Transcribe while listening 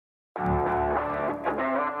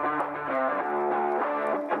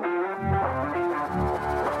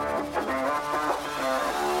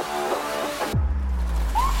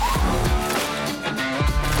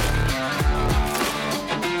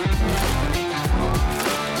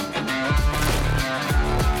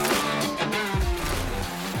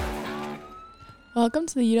Welcome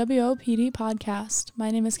to the UWO PD podcast.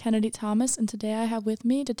 My name is Kennedy Thomas, and today I have with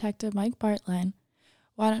me Detective Mike Bartlein.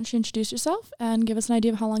 Why don't you introduce yourself and give us an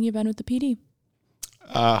idea of how long you've been with the PD?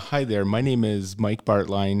 Hi there. My name is Mike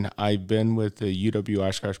Bartlein. I've been with the UW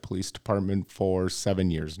Oshkosh Police Department for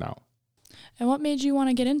 7 years now. And what made you want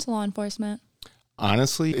to get into law enforcement?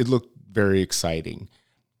 Honestly, it looked very exciting.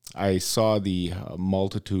 I saw the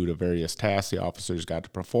multitude of various tasks the officers got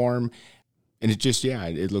to perform, and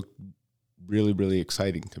it looked really, really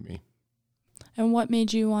exciting to me. And what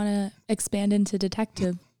made you want to expand into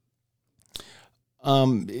detective?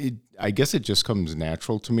 I guess it just comes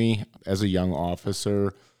natural to me. As a young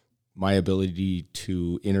officer, my ability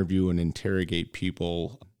to interview and interrogate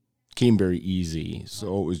people came very easy.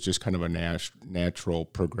 So it was just kind of a natural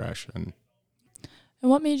progression.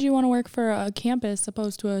 And what made you want to work for a campus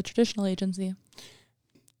opposed to a traditional agency?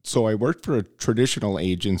 So I worked for a traditional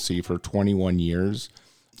agency for 21 years,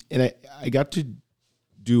 and I got to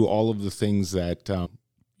do all of the things that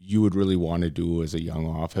you would really want to do as a young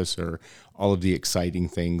officer. All of the exciting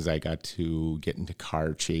things. I got to get into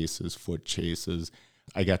car chases, foot chases.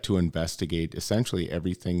 I got to investigate essentially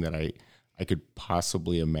everything that I could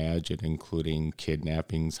possibly imagine, including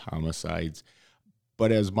kidnappings, homicides.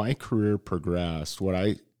 But as my career progressed, what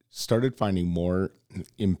I started finding more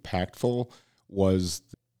impactful was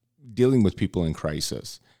dealing with people in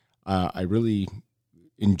crisis. I really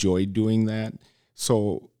enjoyed doing that.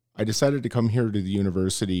 So I decided to come here to the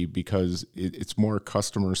university because it's more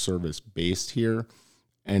customer service based here.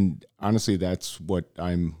 And honestly, that's what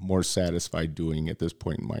I'm more satisfied doing at this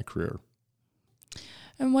point in my career.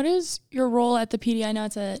 And what is your role at the PD? I know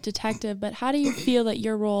it's a detective, but how do you feel that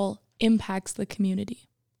your role impacts the community?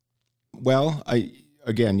 Well, I'm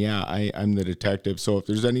the detective. So if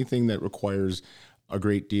there's anything that requires a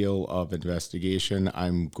great deal of investigation,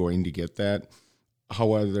 I'm going to get that.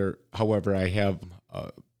 However, I have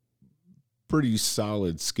pretty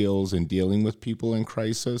solid skills in dealing with people in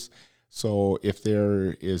crisis. So if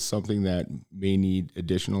there is something that may need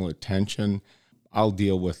additional attention, I'll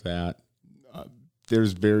deal with that.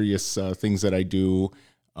 There's various things that I do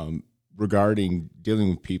regarding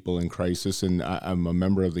dealing with people in crisis, and I'm a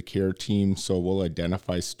member of the care team, so we'll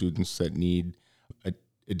identify students that need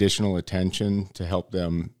additional attention to help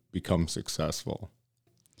them become successful.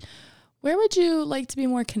 Where would you like to be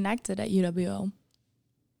more connected at UWO?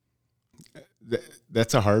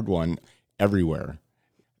 That's a hard one. Everywhere.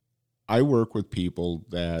 I work with people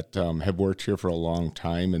that have worked here for a long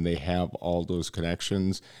time, and they have all those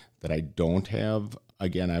connections that I don't have.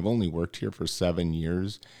 Again, I've only worked here for 7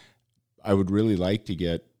 years. I would really like to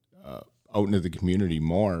get out into the community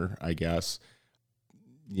more, I guess.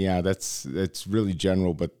 Yeah, that's really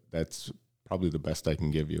general, but that's probably the best I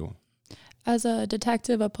can give you. As a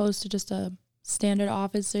detective opposed to just a standard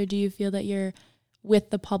officer, do you feel that you're with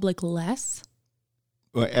the public less?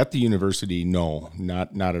 Well, at the university, no,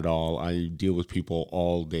 not at all. I deal with people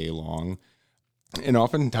all day long. And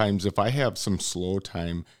oftentimes, if I have some slow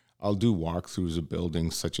time, I'll do walkthroughs of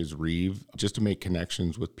buildings such as Reeve just to make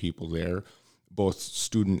connections with people there, both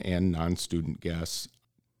student and non-student guests.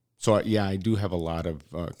 So, yeah, I do have a lot of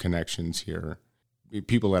connections here,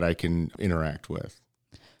 people that I can interact with.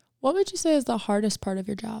 What would you say is the hardest part of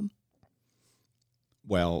your job?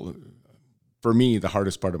 Well, for me, the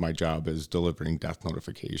hardest part of my job is delivering death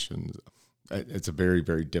notifications. It's a very,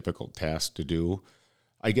 very difficult task to do.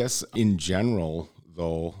 I guess in general,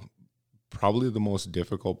 though, probably the most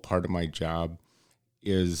difficult part of my job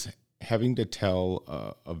is having to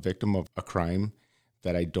tell a victim of a crime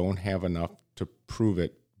that I don't have enough to prove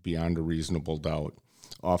it beyond a reasonable doubt.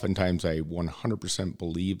 Oftentimes, I 100%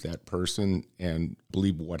 believe that person and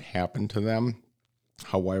believe what happened to them.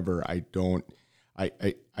 However, I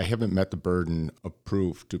haven't met the burden of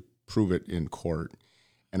proof to prove it in court,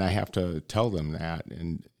 and I have to tell them that,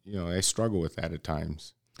 and I struggle with that at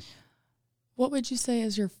times. What would you say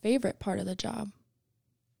is your favorite part of the job?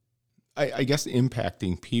 I guess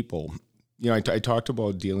impacting people. I talked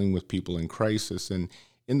about dealing with people in crisis, and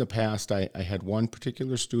in the past, I had one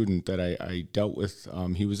particular student that I dealt with.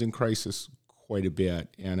 He was in crisis quite a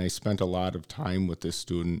bit, and I spent a lot of time with this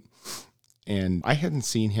student, and I hadn't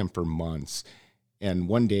seen him for months. And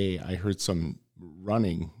one day, I heard some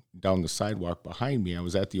running down the sidewalk behind me. I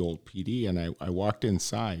was at the old PD, and I walked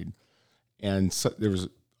inside, and so there was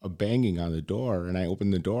a banging on the door, and I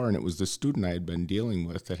opened the door, and it was the student I had been dealing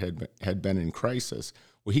with that had been in crisis.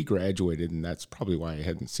 Well, he graduated, and that's probably why I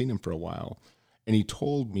hadn't seen him for a while. And he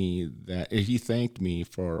told me that he thanked me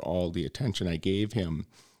for all the attention I gave him.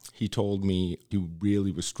 He told me he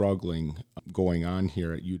really was struggling going on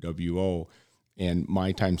here at UWO, and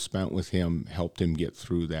my time spent with him helped him get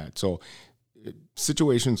through that. So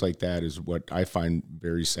situations like that is what I find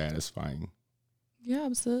very satisfying. Yeah,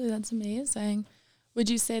 absolutely. That's amazing. Would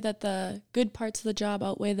you say that the good parts of the job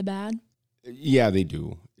outweigh the bad? Yeah, they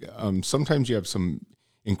do. Sometimes you have some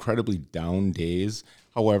incredibly down days.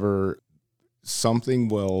 However, something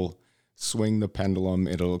will swing the pendulum.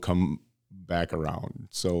 It'll come back around.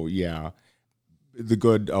 So yeah, the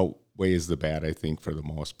good outweighs the bad, I think, for the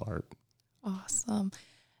most part. Awesome.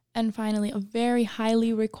 And finally, a very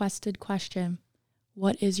highly requested question.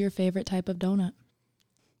 What is your favorite type of donut?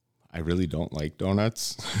 I really don't like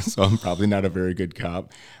donuts, so I'm probably not a very good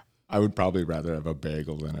cop. I would probably rather have a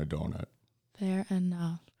bagel than a donut. Fair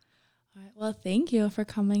enough. All right. Well, thank you for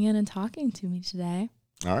coming in and talking to me today.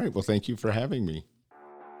 All right. Well, thank you for having me.